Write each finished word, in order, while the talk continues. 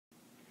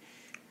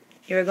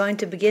You are going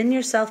to begin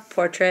your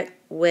self-portrait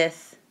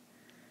with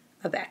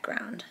a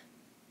background.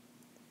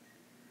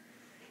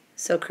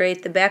 So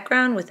create the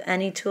background with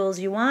any tools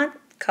you want,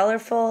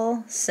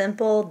 colorful,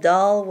 simple,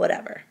 dull,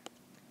 whatever.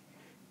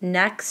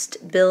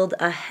 Next, build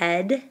a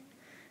head.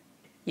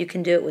 You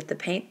can do it with the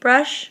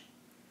paintbrush.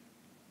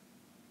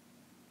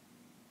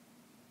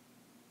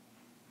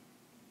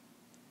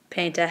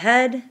 Paint a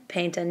head,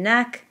 paint a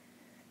neck,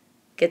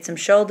 get some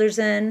shoulders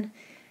in.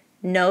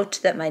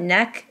 Note that my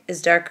neck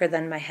is darker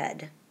than my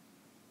head.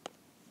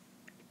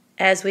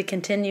 As we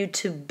continue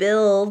to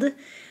build,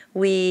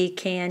 we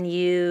can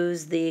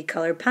use the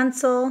colored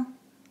pencil,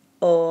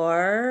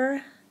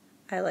 or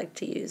I like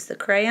to use the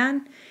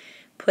crayon.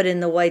 Put in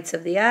the whites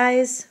of the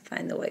eyes,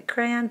 find the white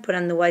crayon, put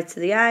on the whites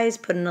of the eyes,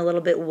 put in a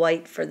little bit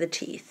white for the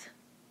teeth.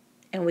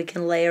 And we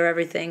can layer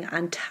everything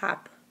on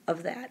top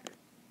of that.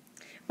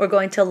 We're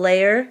going to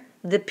layer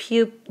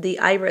the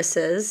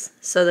irises,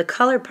 so the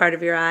color part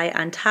of your eye,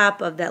 on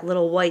top of that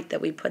little white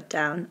that we put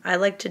down. I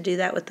like to do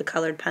that with the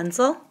colored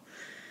pencil.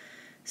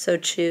 So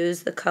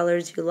choose the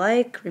colors you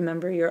like.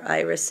 Remember, your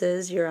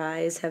irises, your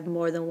eyes have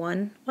more than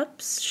one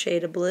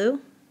shade of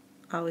blue.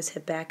 Always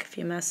hit back if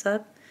you mess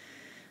up.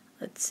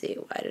 Let's see,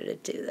 why did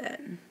it do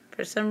that?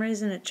 For some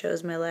reason it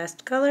chose my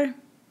last color.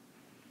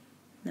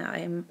 Now I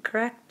am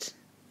correct,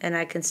 and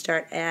I can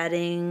start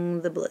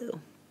adding the blue.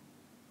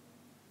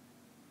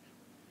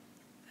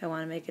 I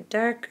want to make it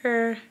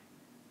darker,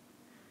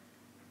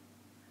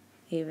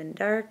 even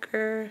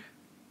darker.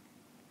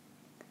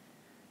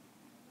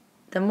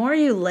 The more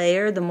you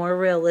layer, the more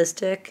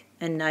realistic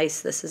and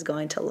nice this is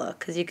going to look,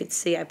 because you could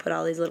see I put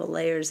all these little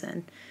layers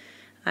in.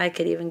 I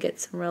could even get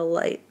some real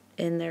light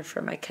in there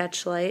for my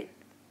catch light.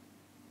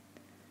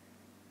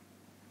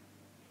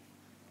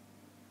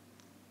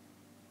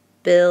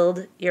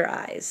 Build your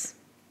eyes.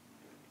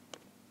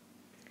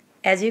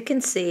 As you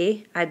can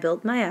see, I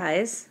built my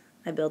eyes,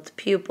 I built the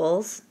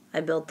pupils,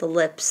 I built the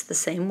lips the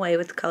same way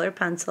with the colored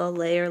pencil,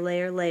 layer,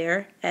 layer,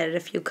 layer, added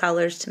a few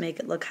colors to make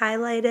it look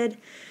highlighted.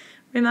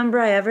 Remember,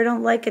 I ever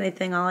don't like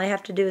anything, all I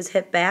have to do is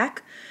hit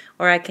back,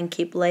 or I can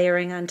keep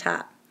layering on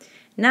top.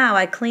 Now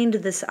I cleaned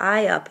this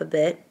eye up a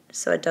bit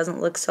so it doesn't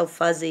look so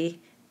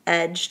fuzzy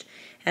edged,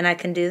 and I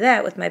can do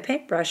that with my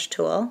paintbrush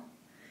tool.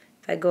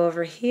 If I go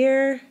over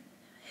here,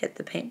 hit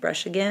the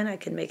paintbrush again, I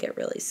can make it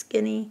really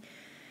skinny,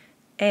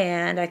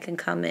 and I can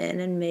come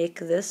in and make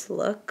this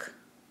look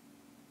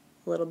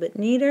a little bit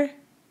neater.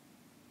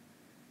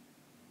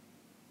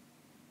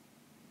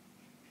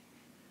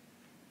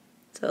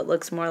 So it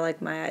looks more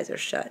like my eyes are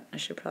shut. I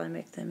should probably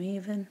make them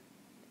even.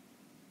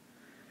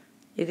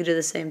 You could do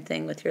the same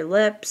thing with your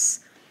lips.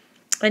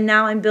 And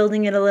now I'm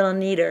building it a little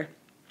neater.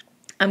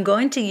 I'm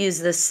going to use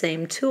this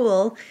same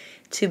tool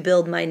to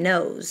build my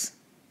nose,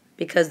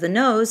 because the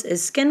nose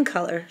is skin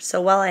color.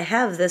 So while I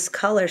have this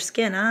color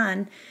skin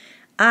on,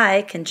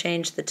 I can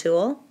change the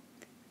tool.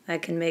 I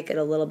can make it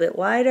a little bit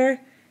wider.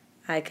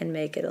 I can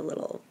make it a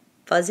little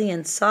fuzzy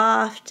and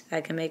soft.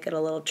 I can make it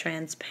a little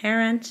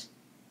transparent.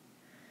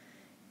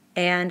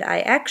 And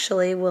I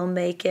actually will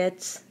make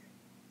it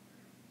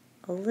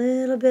a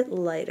little bit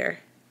lighter.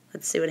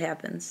 Let's see what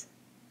happens.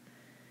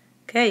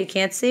 Okay, you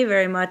can't see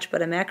very much,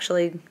 but I'm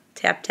actually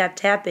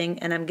tapping,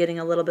 and I'm getting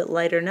a little bit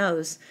lighter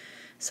nose.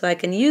 So I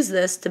can use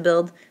this to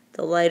build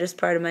the lightest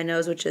part of my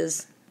nose, which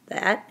is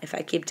that. If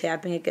I keep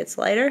tapping, it gets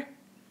lighter.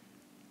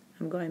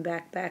 I'm going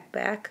back, back,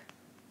 back.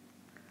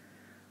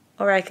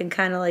 Or I can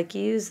kind of like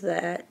use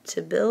that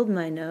to build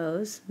my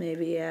nose.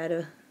 Maybe add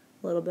a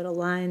little bit of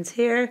lines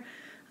here.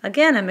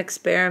 Again, I'm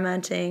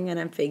experimenting and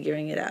I'm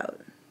figuring it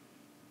out.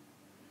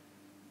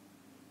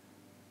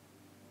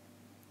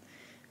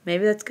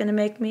 Maybe that's going to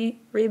make me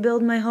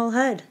rebuild my whole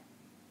head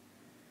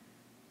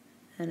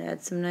and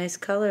add some nice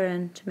color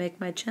in to make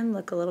my chin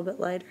look a little bit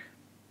lighter.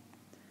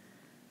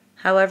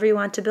 However you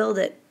want to build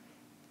it.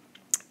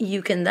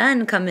 You can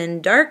then come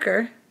in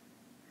darker,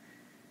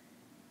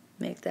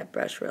 make that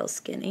brush real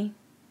skinny,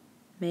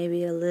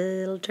 maybe a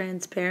little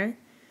transparent.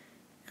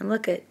 And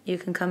look at, you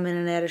can come in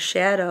and add a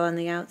shadow on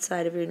the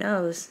outside of your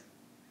nose.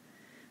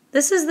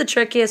 This is the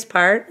trickiest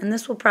part, and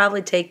this will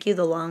probably take you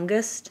the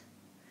longest.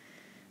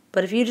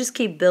 But if you just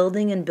keep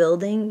building and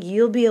building,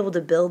 you'll be able to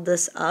build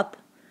this up.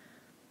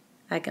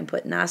 I can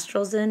put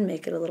nostrils in,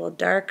 make it a little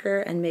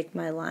darker, and make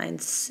my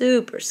lines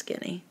super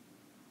skinny.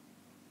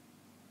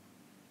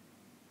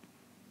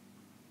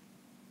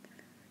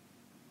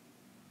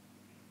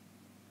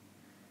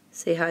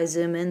 See how I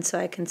zoom in so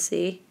I can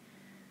see?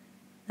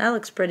 That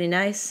looks pretty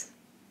nice.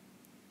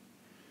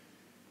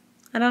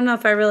 I don't know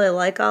if I really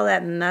like all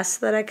that mess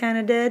that I kind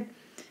of did,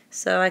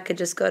 so I could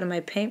just go to my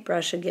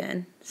paintbrush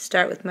again,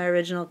 start with my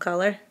original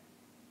color.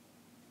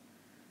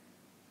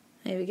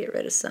 Maybe get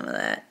rid of some of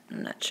that.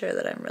 I'm not sure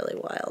that I'm really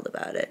wild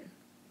about it.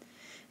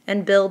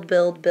 And build,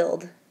 build,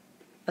 build.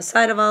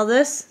 Aside of all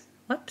this,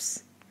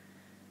 whoops,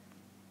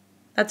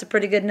 that's a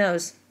pretty good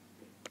nose.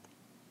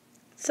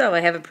 So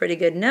I have a pretty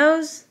good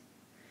nose.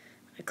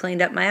 I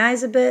cleaned up my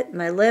eyes a bit,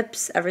 my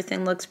lips,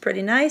 everything looks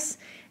pretty nice.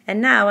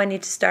 And now I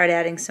need to start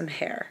adding some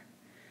hair.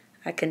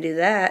 I can do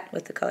that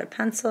with the colored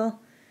pencil.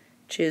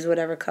 Choose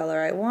whatever color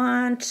I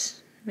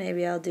want.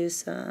 Maybe I'll do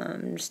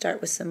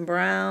start with some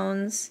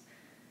browns.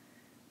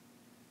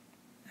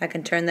 I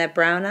can turn that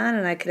brown on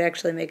and I could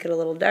actually make it a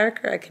little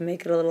darker. I can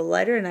make it a little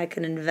lighter, and I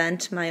can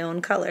invent my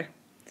own color.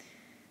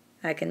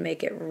 I can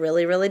make it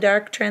really, really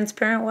dark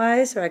transparent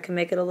wise, or I can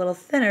make it a little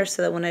thinner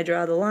so that when I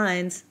draw the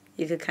lines,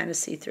 you could kind of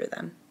see through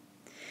them.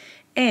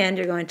 And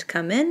you're going to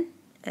come in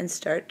and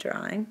start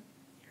drawing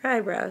your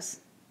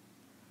eyebrows.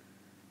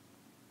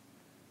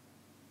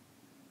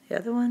 The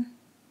other one.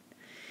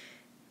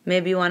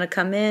 Maybe you want to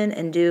come in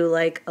and do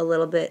like a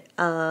little bit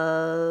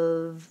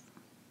of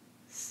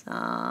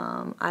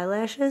some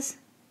eyelashes.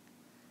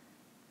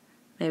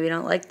 Maybe you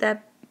don't like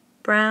that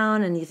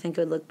brown and you think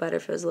it would look better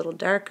if it was a little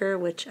darker,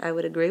 which I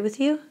would agree with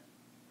you.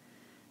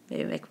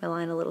 Maybe make my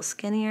line a little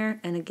skinnier.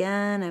 And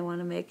again, I want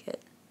to make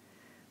it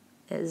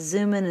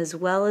zoom in as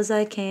well as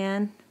I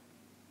can.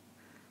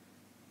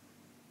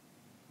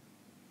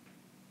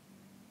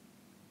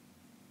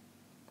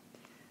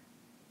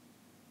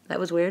 That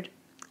was weird.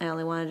 I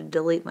only wanted to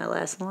delete my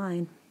last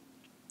line.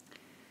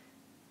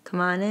 Come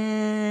on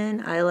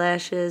in,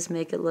 eyelashes,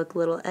 make it look a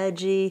little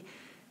edgy.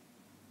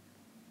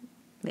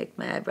 Make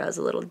my eyebrows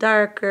a little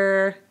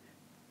darker.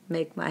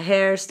 Make my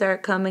hair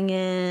start coming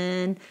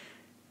in.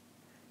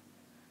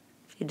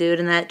 If you do it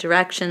in that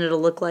direction,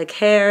 it'll look like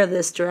hair.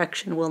 This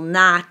direction will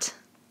not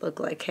look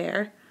like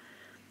hair.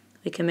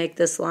 We can make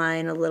this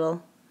line a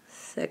little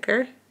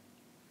thicker.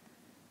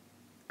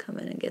 Come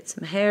in and get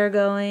some hair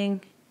going.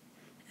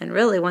 And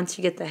really, once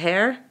you get the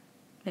hair,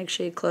 make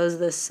sure you close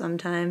this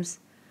sometimes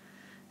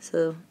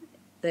so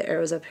the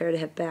arrow's up here to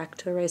hit back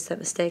to erase that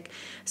mistake.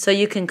 So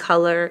you can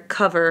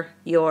cover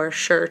your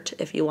shirt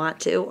if you want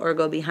to, or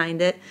go behind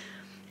it.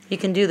 You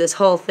can do this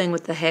whole thing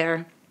with the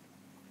hair.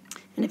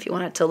 And if you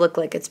want it to look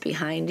like it's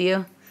behind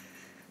you,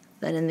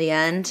 then in the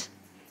end,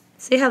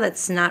 see how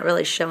that's not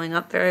really showing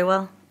up very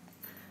well?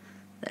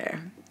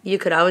 There. You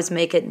could always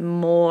make it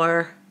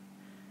more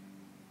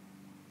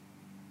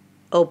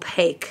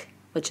opaque,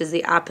 which is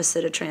the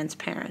opposite of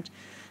transparent,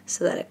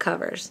 so that it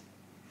covers.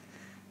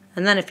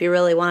 And then if you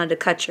really wanted to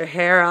cut your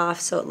hair off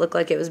so it looked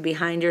like it was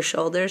behind your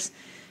shoulders,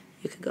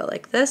 you could go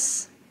like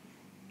this.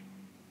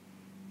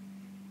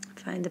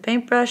 Find the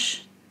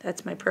paintbrush.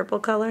 That's my purple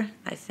color.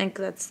 I think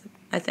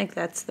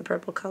that's the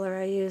purple color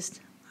I used.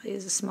 I'll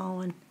use a small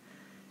one.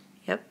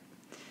 Yep.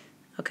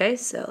 Okay,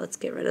 so let's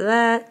get rid of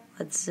that.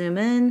 Let's zoom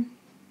in.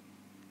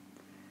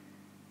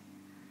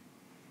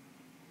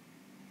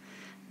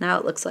 Now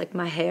it looks like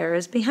my hair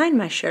is behind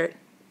my shirt.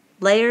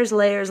 Layers,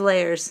 layers,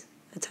 layers.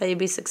 That's how you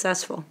be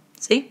successful.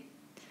 See?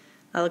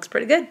 That looks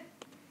pretty good.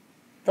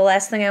 The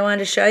last thing I wanted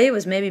to show you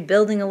was maybe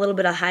building a little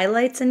bit of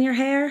highlights in your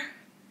hair.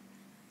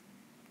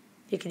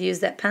 You could use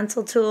that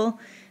pencil tool,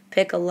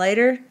 pick a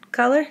lighter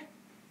color,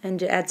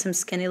 and add some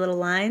skinny little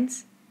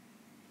lines.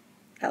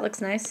 That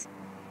looks nice.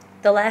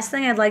 The last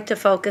thing I'd like to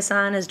focus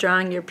on is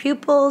drawing your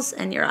pupils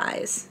and your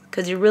eyes,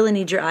 because you really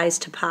need your eyes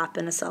to pop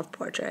in a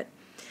self-portrait.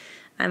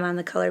 I'm on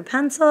the colored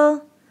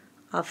pencil.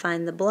 I'll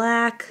find the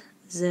black,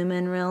 zoom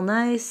in real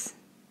nice.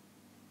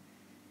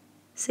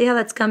 See how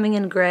that's coming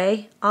in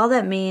gray? All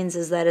that means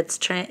is that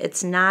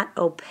it's not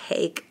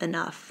opaque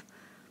enough.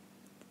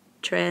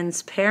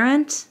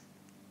 Transparent,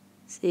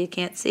 so you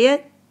can't see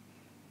it.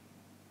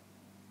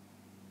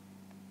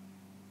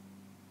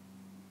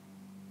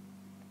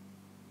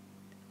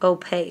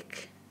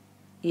 Opaque,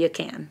 you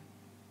can.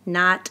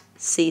 Not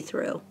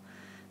see-through.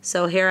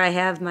 So here I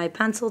have my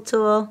pencil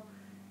tool,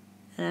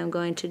 and I'm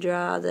going to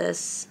draw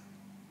this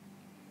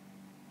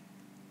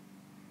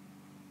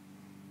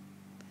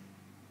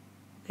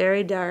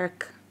very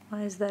dark.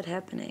 Why is that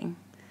happening?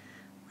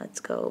 Let's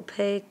go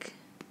opaque.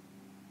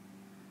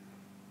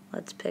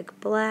 Let's pick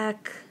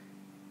black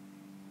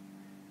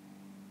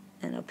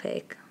and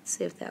opaque. Let's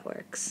see if that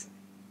works.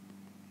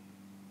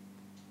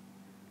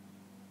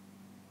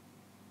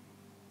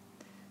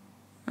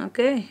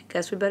 Okay,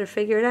 guess we better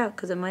figure it out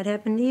because it might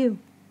happen to you.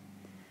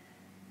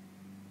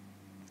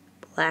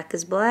 Black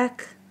is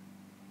black,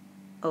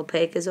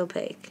 opaque is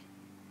opaque.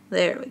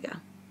 There we go.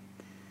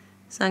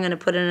 So I'm going to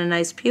put in a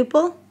nice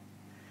pupil,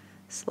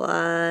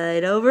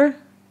 slide over,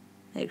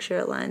 make sure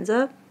it lines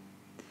up,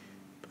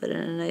 put in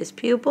a nice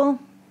pupil.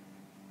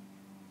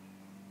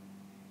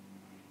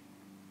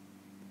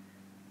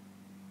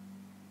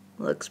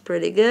 Looks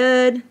pretty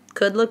good.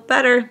 Could look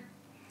better.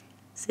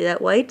 See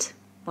that white?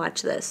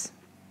 Watch this.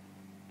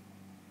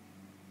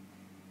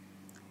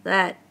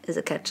 That is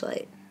a catch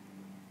light.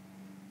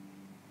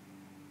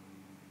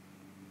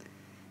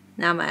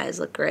 Now my eyes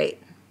look great.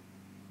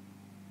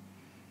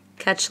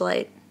 Catch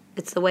light.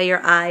 It's the way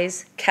your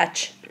eyes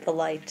catch the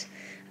light.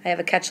 I have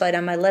a catch light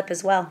on my lip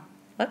as well.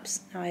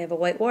 Whoops, now I have a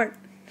white wart.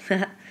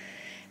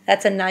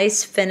 That's a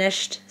nice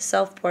finished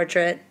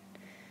self-portrait.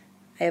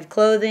 I have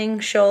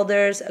clothing,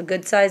 shoulders, a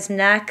good sized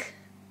neck,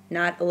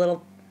 not a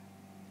little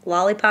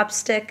lollipop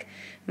stick.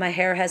 My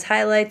hair has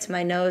highlights,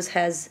 my nose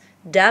has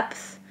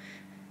depth.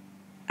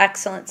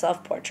 Excellent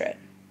self-portrait.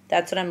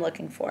 That's what I'm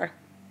looking for.